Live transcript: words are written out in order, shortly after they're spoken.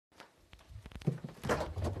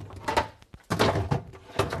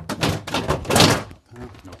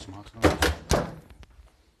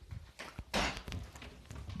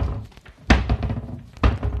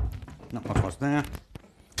Not much was there.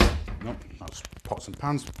 Nope, that's pots and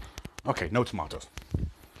pans. Okay, no tomatoes.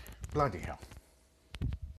 Bloody hell.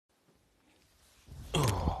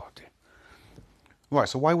 Oh dear. Right,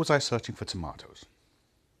 so why was I searching for tomatoes?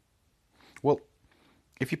 Well,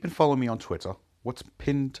 if you've been following me on Twitter, what's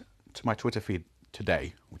pinned to my Twitter feed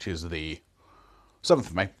today, which is the 7th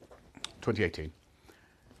of May, 2018,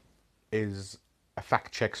 is a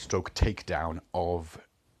fact check stroke takedown of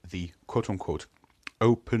the quote-unquote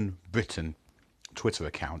Open Britain Twitter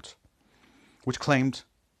account, which claimed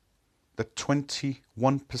that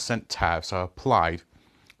 21% tariffs are applied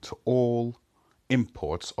to all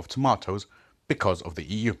imports of tomatoes because of the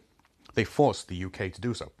EU. They forced the UK to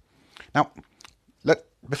do so. Now,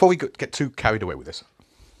 before we get too carried away with this,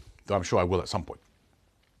 though I'm sure I will at some point,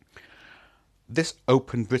 this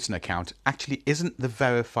Open Britain account actually isn't the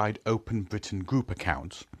verified Open Britain group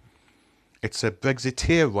account. It's a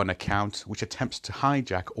Brexiteer-run account which attempts to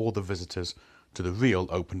hijack all the visitors to the real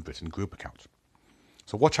Open Britain group account.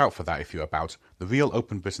 So watch out for that if you're about. The real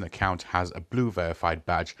Open Britain account has a blue verified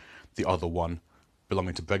badge. The other one,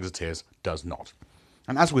 belonging to Brexiteers, does not.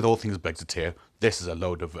 And as with all things Brexiteer, this is a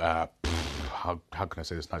load of, how can I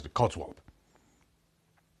say this nicely, codswallop.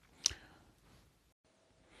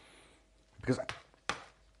 Because,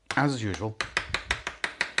 as usual,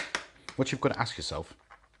 what you've got to ask yourself,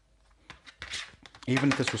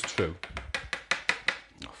 even if this was true,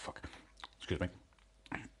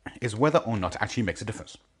 is whether or not it actually makes a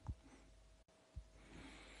difference.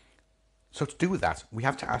 So to do that, we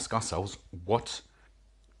have to ask ourselves, what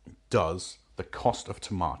does the cost of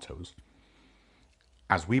tomatoes,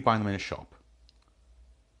 as we buy them in a shop,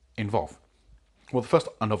 involve? Well, the first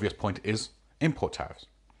and obvious point is import tariffs.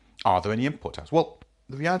 Are there any import tariffs? Well,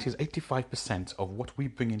 the reality is 85% of what we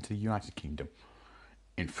bring into the United Kingdom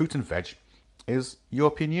in fruit and veg is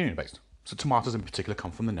European Union based. So tomatoes in particular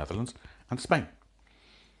come from the Netherlands and Spain.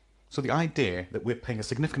 So the idea that we're paying a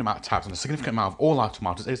significant amount of tariffs on a significant amount of all our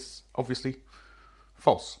tomatoes is obviously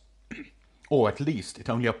false. Or at least it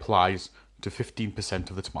only applies to 15%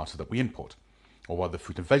 of the tomatoes that we import, or rather the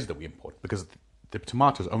fruit and veg that we import, because the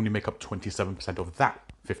tomatoes only make up 27% of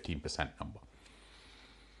that 15% number.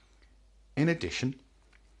 In addition,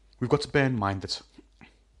 we've got to bear in mind that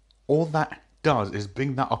all that does is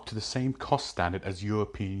bring that up to the same cost standard as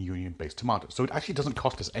European Union based tomatoes. So it actually doesn't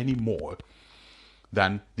cost us any more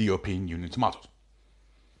than the European Union tomatoes.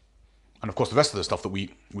 And of course the rest of the stuff that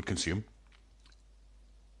we would consume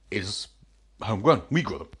is homegrown. We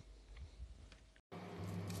grow them.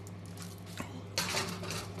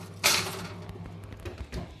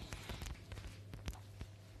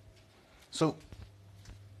 So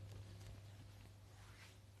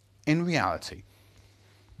in reality,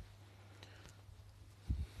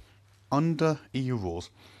 under EU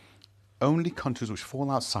rules, only countries which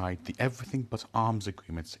fall outside the everything but arms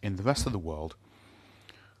agreements in the rest of the world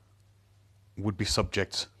would be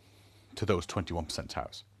subject to those 21%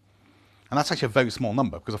 tariffs. And that's actually a very small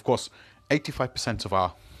number, because of course 85% of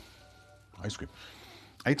our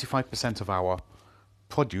 85% of our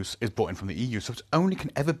produce is brought in from the EU, so it only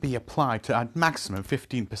can ever be applied to at maximum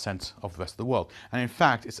 15% of the rest of the world. And in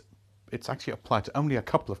fact, it's actually applied to only a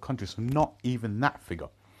couple of countries, so not even that figure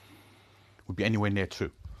would be anywhere near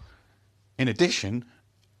true. In addition,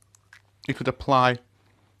 it would apply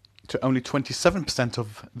to only 27%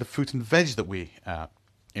 of the fruit and veg that we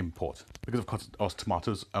import, because of course our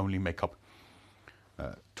tomatoes only make up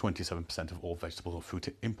 27% of all vegetable or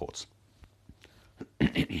fruit imports.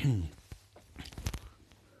 Excuse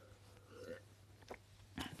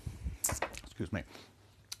me.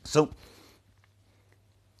 So,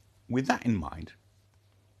 with that in mind,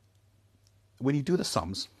 when you do the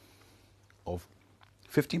sums of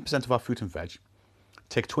 15% of our fruit and veg,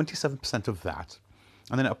 take 27% of that,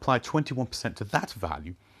 and then apply 21% to that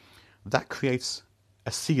value, that creates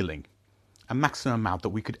a ceiling, a maximum amount that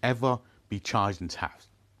we could ever be charged in tariffs.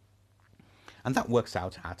 And that works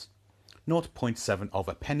out at 0.7 of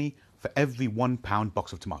a penny for every £1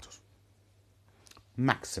 box of tomatoes.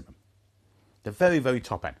 Maximum. The very, very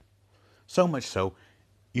top end. So much so,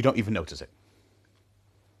 you don't even notice it.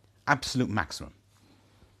 Absolute maximum.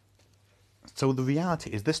 So the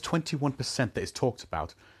reality is this 21% that is talked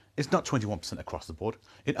about is not 21% across the board.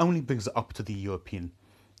 It only brings it up to the European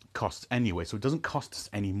costs anyway, so it doesn't cost us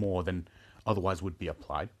any more than otherwise would be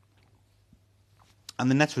applied. And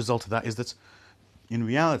the net result of that is that, in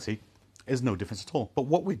reality, there's no difference at all. But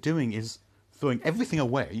what we're doing is throwing everything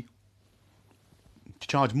away to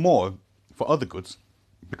charge more for other goods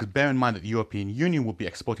Because bear in mind that the European Union will be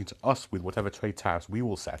exporting to us with whatever trade tariffs we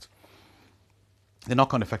will set. The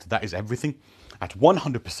knock-on effect of that is everything at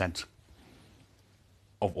 100%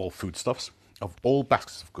 of all foodstuffs, of all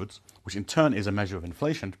baskets of goods, which in turn is a measure of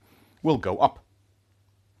inflation, will go up.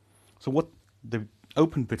 So what the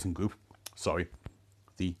Open Britain Group,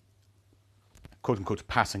 the quote-unquote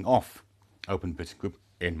passing off Open Britain Group,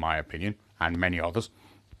 in my opinion, and many others,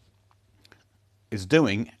 is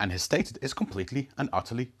doing and has stated is completely and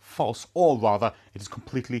utterly false, or rather, it is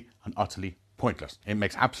completely and utterly pointless. It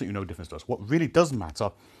makes absolutely no difference to us. What really does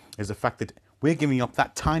matter is the fact that we're giving up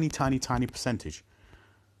that tiny percentage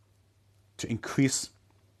to increase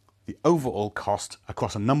the overall cost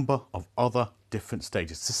across a number of other different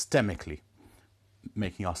stages, systemically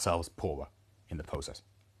making ourselves poorer in the process.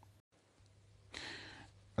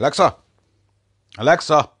 Alexa,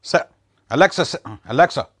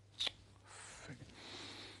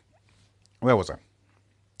 where was I?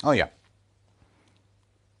 Oh yeah.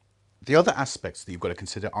 The other aspects that you've got to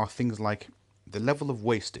consider are things like the level of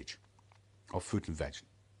wastage of fruit and veg.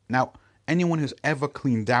 Now, anyone who's ever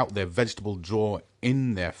cleaned out their vegetable drawer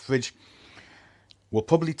in their fridge will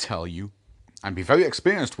probably tell you and be very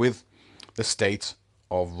experienced with the state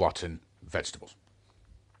of rotten vegetables.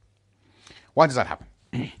 Why does that happen?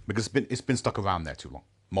 Because it's been stuck around there too long.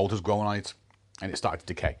 Mold has grown on it and it started to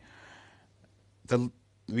decay. The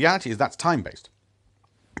reality is that's time-based.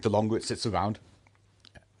 The longer it sits around,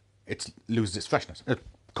 it loses its freshness.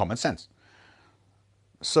 Common sense.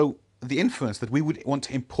 So the inference that we would want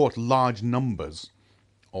to import large numbers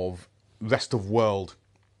of rest of world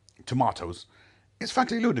tomatoes is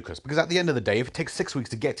frankly ludicrous, because at the end of the day, if it takes 6 weeks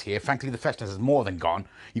to get here, frankly the freshness is more than gone.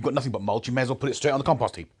 You've got nothing but mulch, you may as well put it straight on the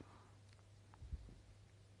compost heap.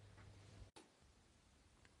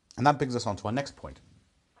 And that brings us on to our next point.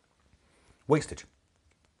 Wastage.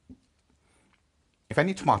 If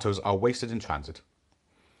any tomatoes are wasted in transit,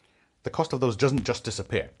 the cost of those doesn't just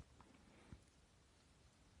disappear.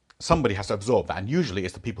 Somebody has to absorb that, and usually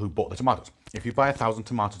it's the people who bought the tomatoes. If you buy 1,000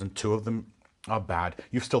 tomatoes and 2 of them are bad,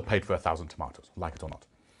 you've still paid for 1,000 tomatoes, like it or not.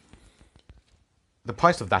 The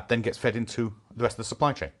price of that then gets fed into the rest of the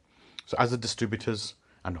supply chain. So as the distributors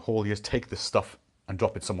and hauliers take this stuff and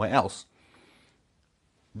drop it somewhere else,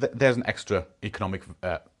 there's an extra economic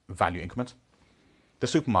value increment. The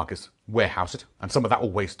supermarkets warehouse it, and some of that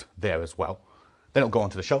will waste there as well. Then it'll go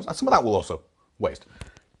onto the shelves, and some of that will also waste.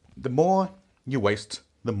 The more you waste,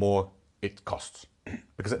 the more it costs.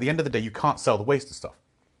 Because at the end of the day, you can't sell the wasted stuff.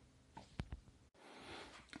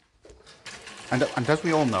 And as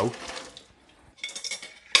we all know,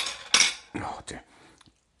 oh dear,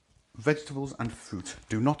 vegetables and fruit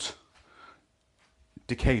do not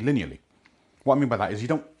decay linearly. What I mean by that is you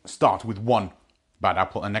don't start with 1 bad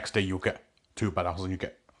apple and the next day you'll get 2 bad apples and you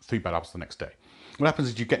get 3 bad apples the next day. What happens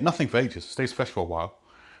is you get nothing for ages, stays fresh for a while,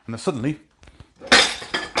 and then suddenly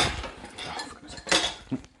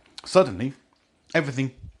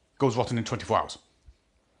everything goes rotten in 24 hours.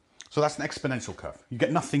 So that's an exponential curve. You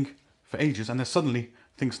get nothing for ages and then suddenly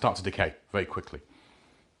things start to decay very quickly.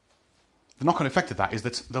 The knock-on effect of that is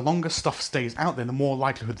that the longer stuff stays out there, the more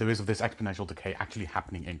likelihood there is of this exponential decay actually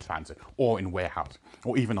happening in transit or in warehouse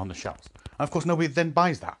or even on the shelves. And of course nobody then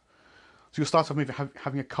buys that. So you'll start off maybe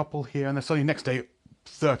having a couple here, and then suddenly next day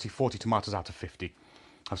 30, 40 tomatoes out of 50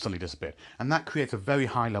 have suddenly disappeared. And that creates a very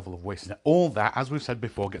high level of waste. And all that, as we've said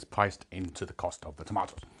before, gets priced into the cost of the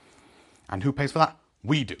tomatoes. And who pays for that?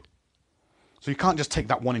 We do. So you can't just take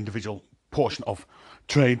that one individual portion of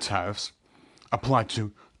trade tariffs applied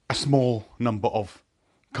to a small number of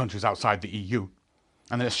countries outside the EU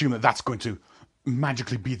and then assume that that's going to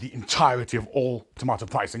magically be the entirety of all tomato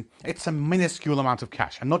pricing. It's a minuscule amount of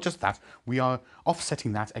cash. And not just that, we are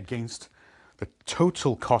offsetting that against the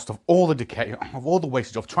total cost of all the decay, of all the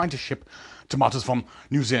wastage of trying to ship tomatoes from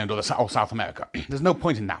New Zealand or South America. There's no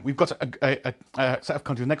point in that. We've got a set of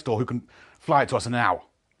countries next door who can fly it to us in an hour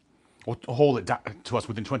or haul it to us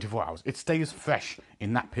within 24 hours. It stays fresh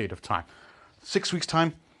in that period of time. 6 weeks'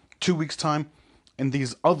 time, 2 weeks' time, in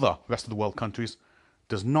these other rest of the world countries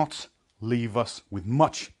does not leave us with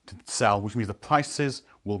much to sell, which means the prices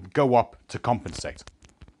will go up to compensate.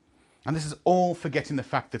 And this is all forgetting the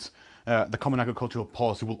fact that the Common Agricultural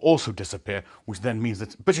Policy will also disappear, which then means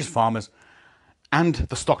that British farmers and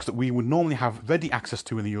the stocks that we would normally have ready access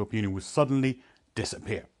to in the European Union will suddenly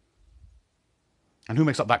disappear. And who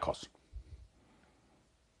makes up that cost?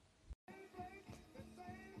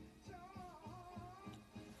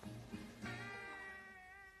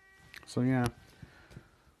 So yeah,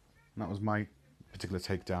 that was my particular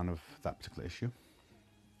takedown of that particular issue.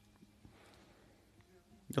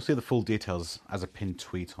 You'll see the full details as a pinned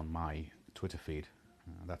tweet on my Twitter feed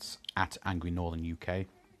That's at Angry Northern UK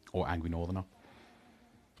or Angry Northerner.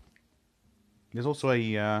 There's also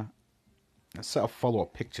a set of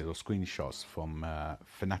follow-up pictures or screenshots from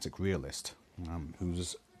Fanatic Realist,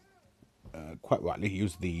 who's quite rightly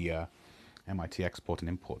used the MIT export and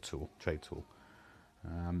import tool, trade tool.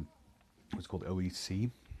 It's called OEC.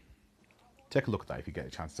 Take a look at that if you get a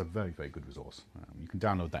chance. It's a very, very good resource. You can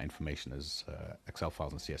download that information as Excel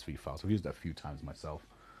files and CSV files. I've used it a few times myself.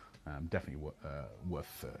 Definitely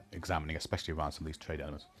worth examining, especially around some of these trade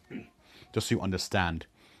elements, just so you understand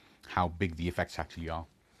how big the effects actually are.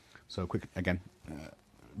 So quick, again,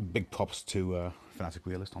 big props to Fanatic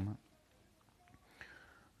Realist on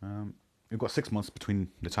that. We've got 6 months between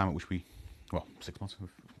the time at which well, 6 months,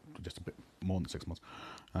 just a bit more than 6 months,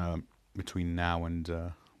 between now and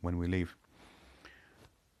when we leave.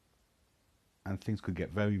 And things could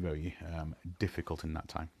get very, very difficult in that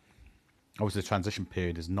time. Obviously, the transition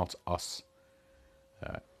period is not us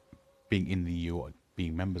being in the EU or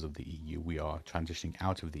being members of the EU. We are transitioning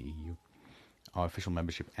out of the EU. Our official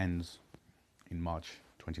membership ends in March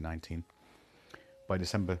 2019. By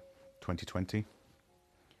December 2020,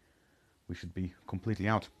 we should be completely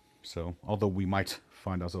out. So, although we might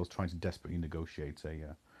find ourselves trying to desperately negotiate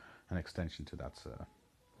an extension to that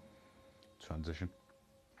transition.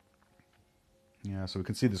 Yeah, so we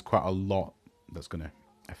can see there's quite a lot that's going to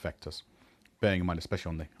affect us. Bearing in mind,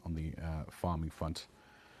 especially on the farming front,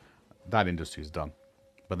 that industry is done.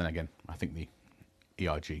 But then again, I think the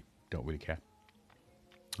ERG don't really care.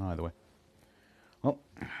 Either way. Well,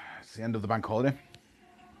 it's the end of the bank holiday.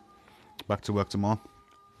 Back to work tomorrow.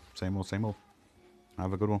 Same old, same old.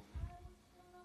 Have a good one.